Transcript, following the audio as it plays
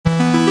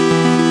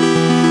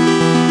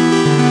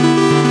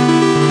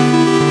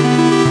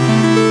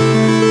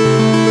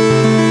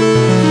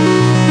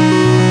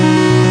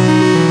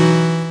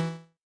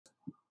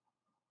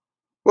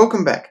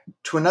Welcome back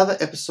to another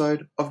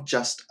episode of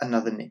Just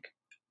Another Nick.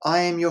 I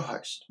am your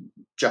host,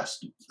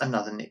 Just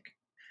Another Nick.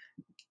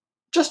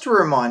 Just a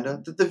reminder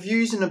that the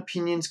views and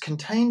opinions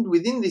contained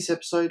within this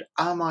episode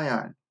are my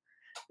own.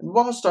 And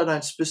whilst I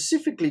don't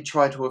specifically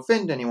try to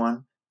offend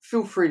anyone,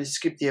 feel free to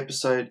skip the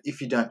episode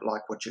if you don't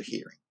like what you're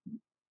hearing.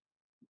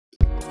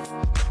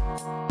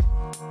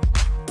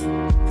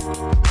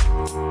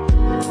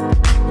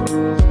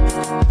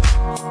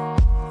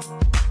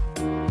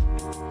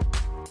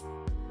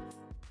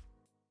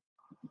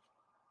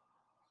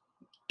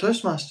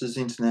 Toastmasters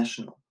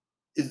International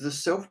is the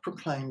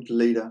self-proclaimed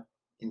leader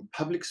in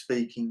public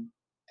speaking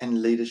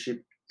and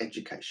leadership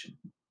education.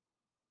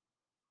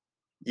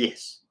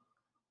 Yes,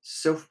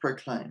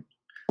 self-proclaimed,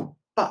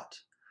 but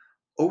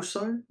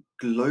also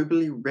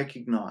globally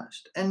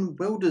recognised and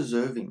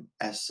well-deserving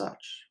as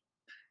such,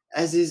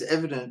 as is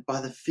evident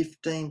by the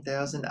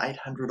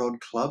 15,800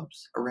 odd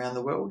clubs around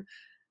the world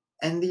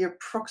and the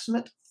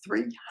approximate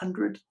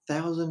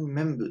 300,000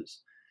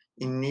 members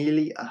in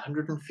nearly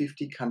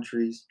 150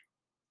 countries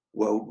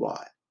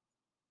worldwide.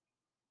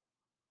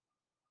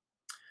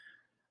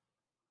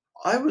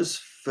 I was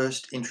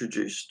first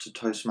introduced to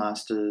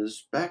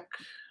Toastmasters back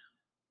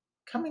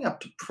coming up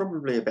to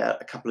probably about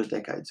a couple of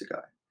decades ago,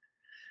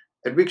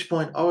 at which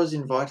point I was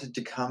invited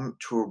to come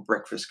to a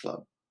breakfast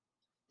club.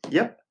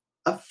 Yep,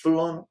 a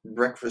full-on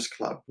breakfast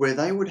club where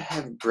they would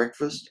have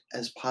breakfast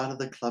as part of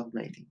the club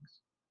meetings.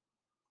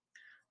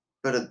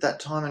 But at that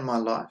time in my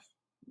life,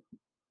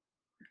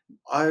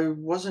 I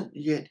wasn't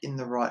yet in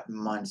the right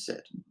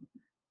mindset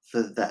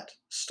for that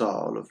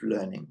style of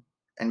learning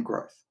and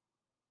growth.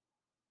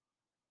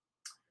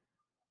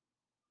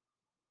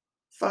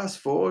 Fast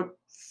forward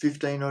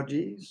 15 odd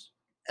years,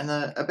 and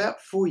about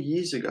 4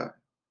 years ago,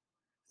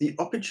 the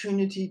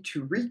opportunity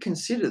to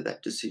reconsider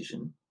that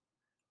decision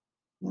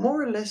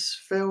more or less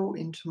fell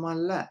into my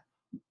lap.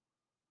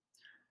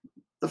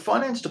 The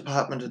finance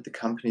department at the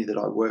company that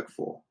I work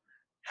for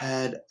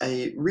had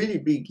a really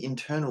big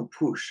internal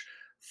push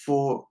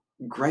for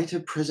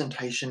greater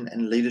presentation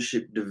and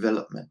leadership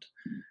development.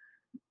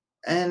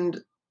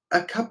 And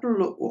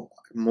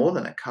more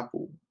than a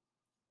couple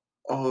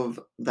of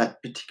that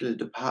particular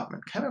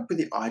department came up with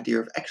the idea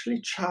of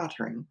actually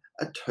chartering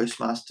a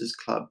Toastmasters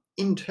club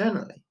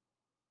internally.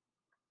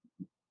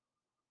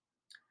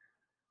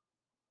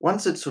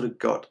 Once it sort of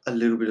got a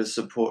little bit of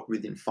support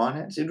within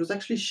finance, it was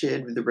actually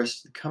shared with the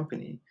rest of the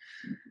company.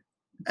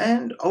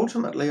 And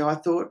ultimately I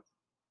thought,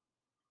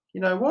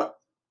 you know what?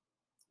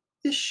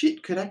 This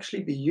shit could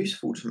actually be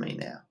useful to me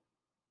now.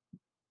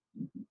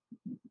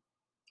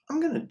 I'm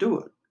going to do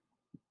it.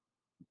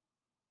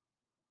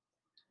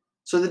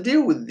 So the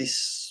deal with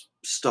this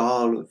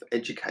style of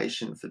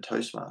education for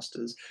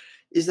Toastmasters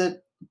is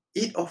that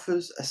it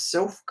offers a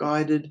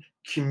self-guided,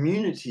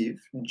 communicative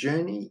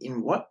journey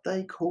in what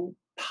they call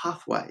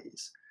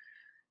pathways,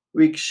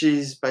 which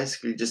is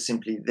basically just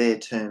simply their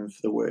term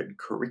for the word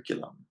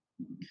curriculum,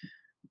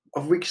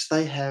 of which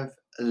they have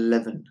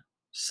 11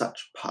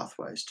 such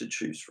pathways to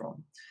choose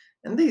from.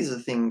 And these are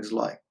things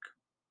like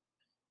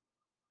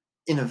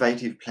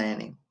innovative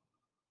planning,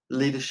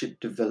 leadership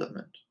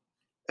development,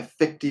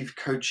 effective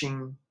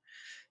coaching,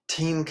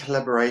 team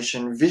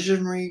collaboration,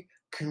 visionary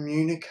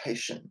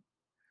communication,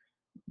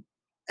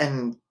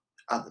 and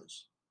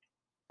others.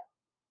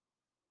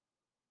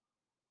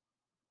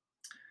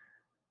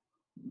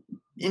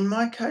 In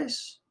my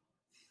case,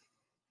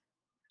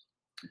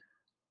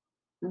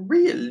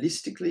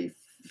 realistically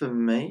for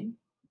me,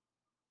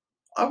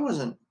 I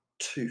wasn't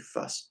too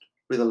fussed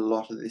with a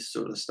lot of this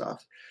sort of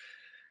stuff.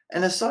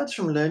 And aside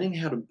from learning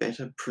how to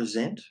better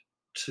present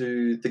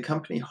to the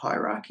company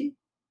hierarchy,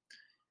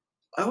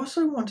 I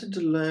also wanted to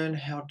learn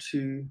how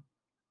to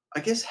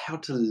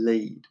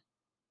lead.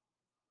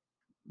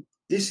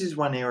 This is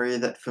one area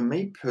that for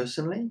me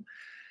personally,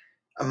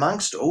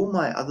 amongst all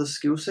my other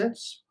skill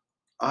sets,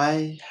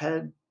 I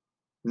had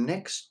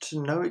next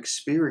to no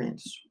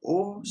experience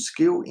or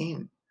skill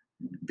in,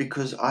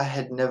 because I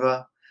had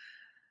never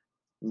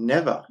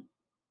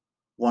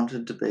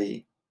wanted to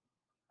be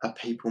a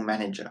people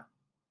manager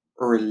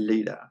or a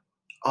leader.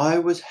 I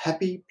was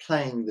happy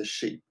playing the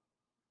sheep,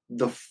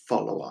 the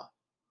follower.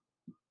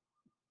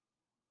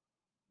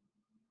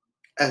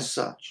 As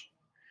such,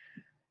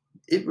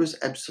 it was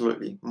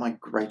absolutely my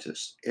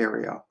greatest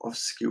area of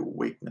skill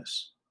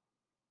weakness.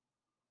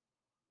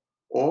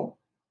 Or,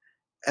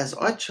 as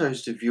I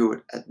chose to view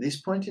it at this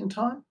point in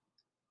time,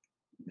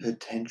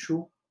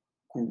 potential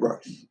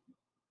growth.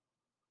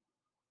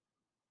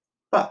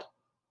 But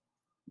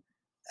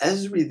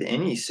as with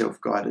any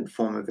self-guided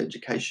form of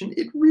education,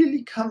 it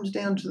really comes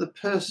down to the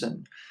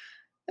person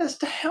as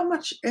to how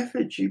much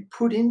effort you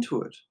put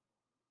into it.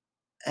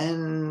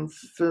 And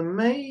for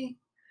me,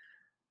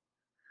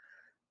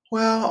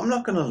 well, I'm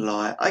not going to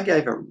lie, I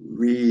gave a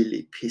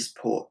really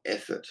piss-poor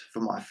effort for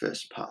my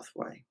first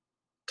pathway,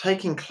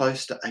 taking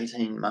close to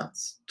 18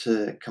 months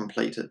to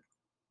complete it.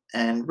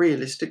 And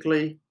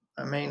realistically,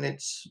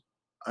 it's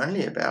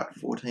only about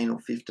 14 or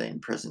 15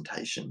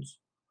 presentations.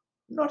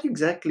 Not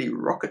exactly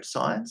rocket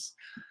science,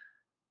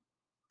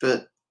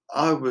 but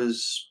I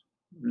was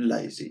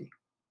lazy.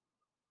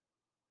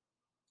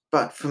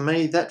 But for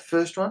me, that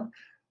first one,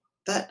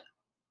 that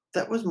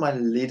was my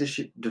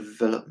leadership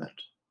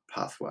development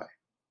pathway.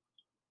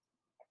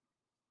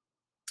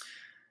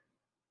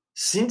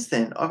 Since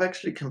then, I've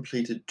actually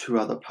completed 2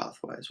 other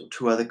pathways or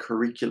 2 other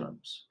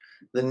curriculums.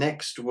 The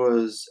next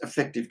was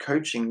effective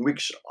coaching,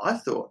 which I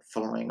thought,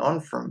 following on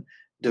from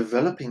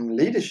developing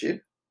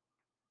leadership,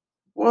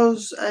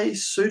 was a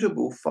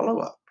suitable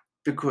follow-up,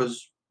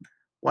 because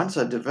once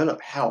I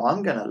develop how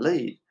I'm going to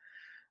lead,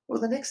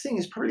 well, the next thing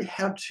is probably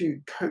how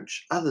to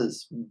coach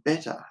others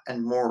better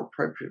and more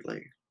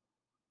appropriately.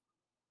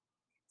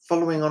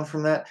 Following on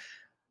from that,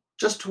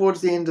 just towards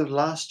the end of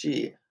last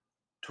year,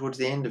 towards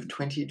the end of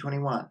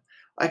 2021,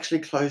 I actually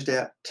closed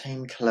out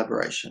team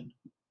collaboration,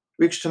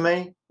 which to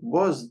me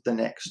was the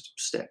next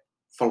step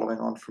following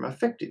on from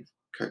effective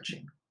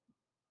coaching.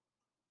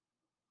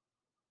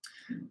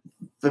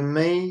 For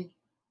me,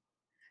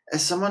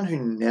 as someone who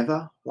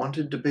never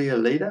wanted to be a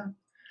leader,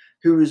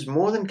 who is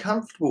more than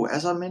comfortable,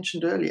 as I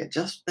mentioned earlier,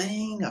 just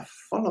being a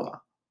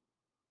follower,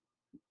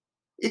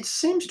 it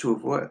seems to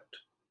have worked,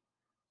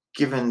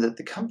 given that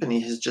the company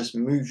has just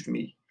moved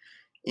me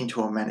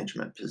into a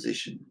management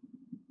position.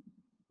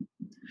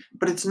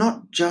 But it's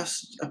not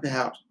just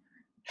about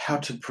how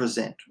to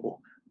present or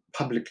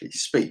publicly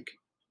speak.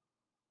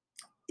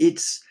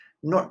 It's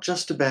not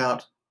just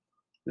about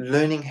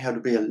learning how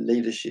to be a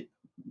leadership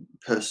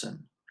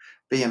person,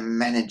 be a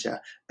manager,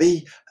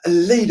 be a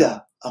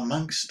leader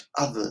amongst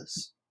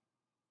others.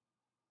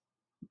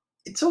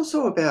 It's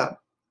also about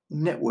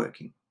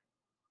networking,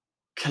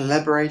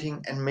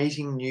 collaborating, and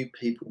meeting new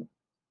people.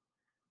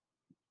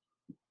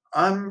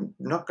 I'm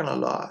not going to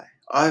lie,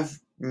 I've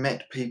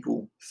met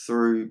people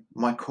through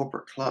my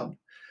corporate club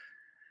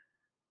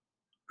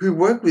who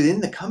work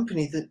within the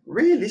company that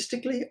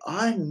realistically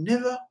I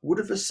never would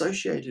have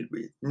associated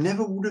with,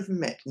 never would have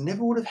met,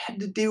 never would have had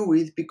to deal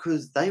with,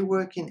 because they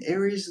work in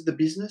areas of the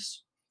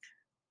business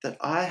that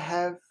I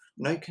have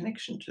no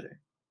connection to.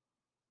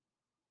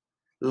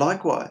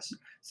 Likewise,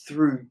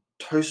 through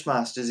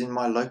Toastmasters in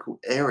my local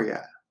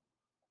area,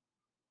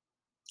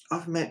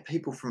 I've met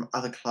people from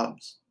other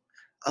clubs,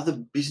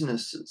 other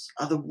businesses,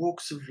 other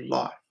walks of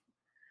life,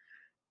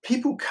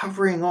 people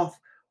covering off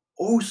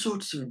all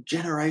sorts of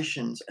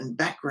generations and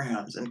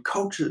backgrounds and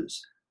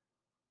cultures.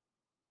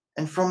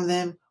 And from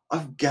them,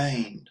 I've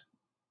gained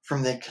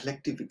from their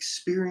collective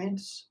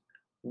experience,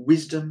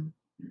 wisdom,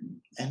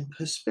 and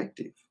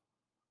perspective.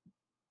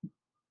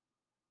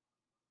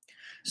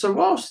 So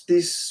whilst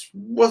this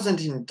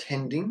wasn't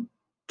intending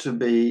to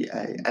be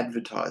an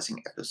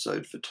advertising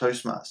episode for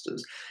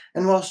Toastmasters,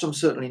 and whilst I'm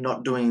certainly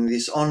not doing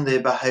this on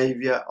their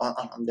behaviour,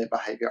 on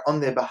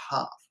their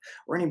behalf,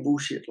 or any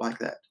bullshit like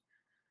that,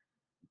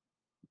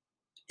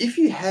 if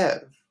you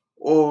have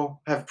or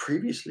have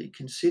previously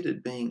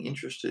considered being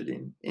interested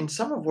in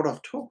some of what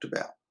I've talked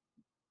about,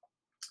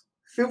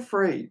 feel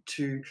free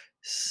to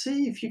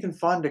see if you can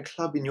find a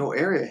club in your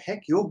area.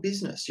 Heck, your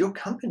business, your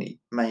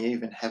company may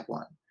even have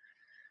one.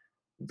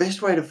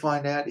 Best way to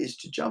find out is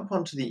to jump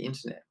onto the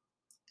internet,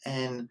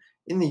 and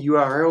in the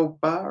URL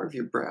bar of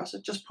your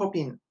browser, just pop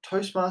in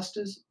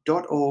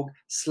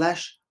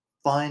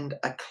toastmasters.org/find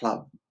a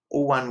club.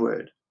 All one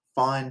word,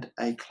 find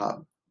a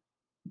club.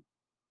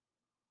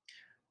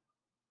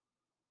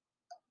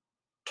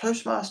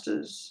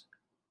 Toastmasters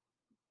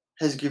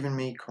has given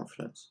me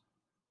confidence.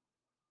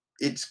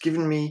 It's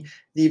given me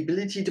the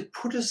ability to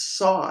put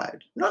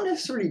aside, not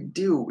necessarily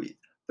deal with,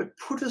 but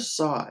put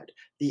aside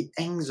the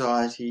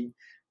anxiety,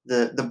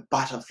 the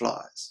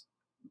butterflies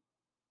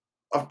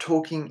of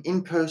talking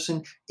in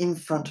person in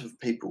front of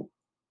people.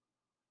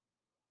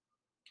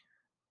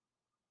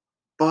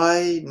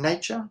 By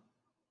nature,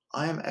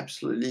 I am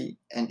absolutely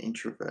an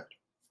introvert.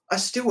 I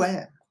still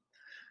am.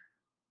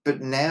 But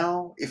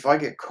now, if I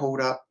get called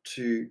up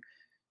to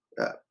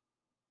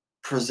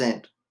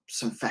present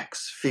some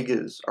facts,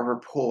 figures, a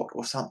report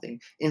or something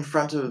in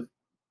front of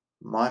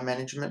my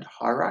management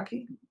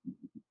hierarchy,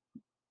 it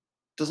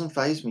doesn't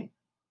faze me.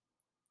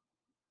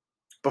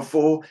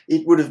 Before,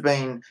 it would have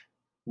been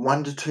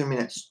 1 to 2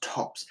 minutes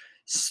tops,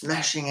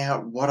 smashing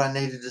out what I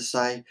needed to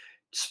say,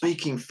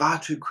 speaking far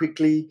too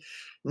quickly,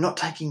 not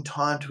taking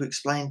time to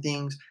explain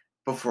things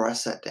before I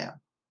sat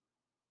down.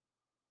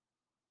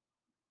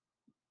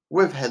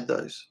 We've had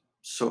those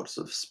sorts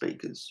of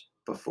speakers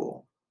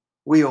before.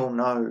 We all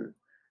know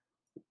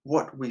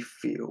what we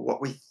feel, what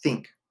we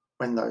think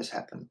when those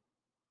happen.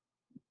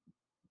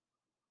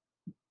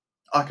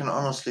 I can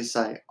honestly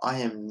say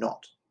I am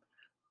not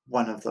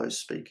one of those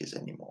speakers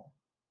anymore.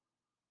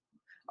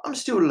 I'm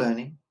still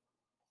learning.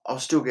 I'll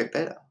still get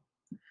better.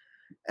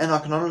 And I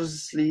can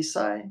honestly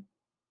say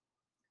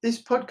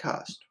this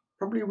podcast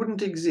probably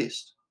wouldn't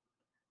exist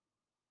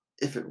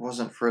if it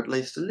wasn't for at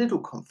least a little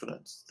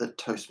confidence that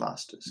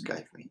Toastmasters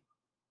gave me.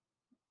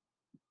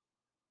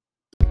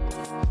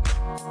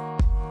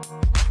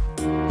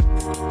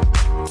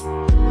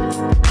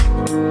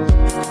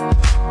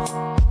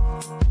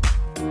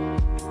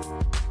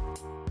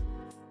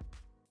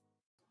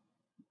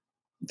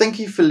 Thank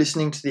you for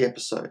listening to the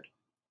episode.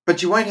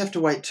 But you won't have to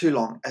wait too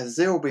long, as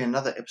there will be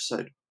another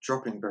episode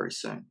dropping very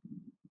soon.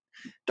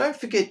 Don't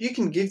forget you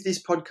can give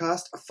this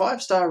podcast a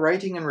 5-star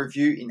rating and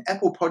review in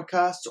Apple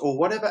Podcasts or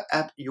whatever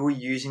app you're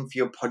using for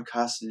your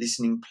podcast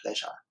listening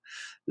pleasure.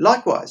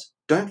 Likewise,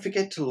 don't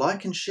forget to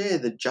like and share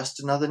the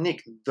Just Another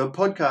Nick, the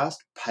podcast,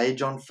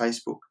 page on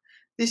Facebook.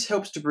 This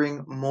helps to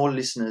bring more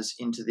listeners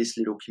into this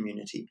little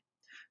community.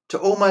 To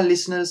all my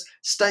listeners,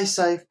 stay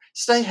safe,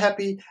 stay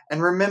happy,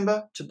 and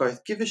remember to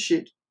both give a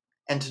shit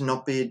and to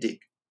not be a dick.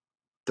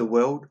 The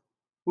world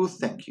will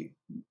thank you.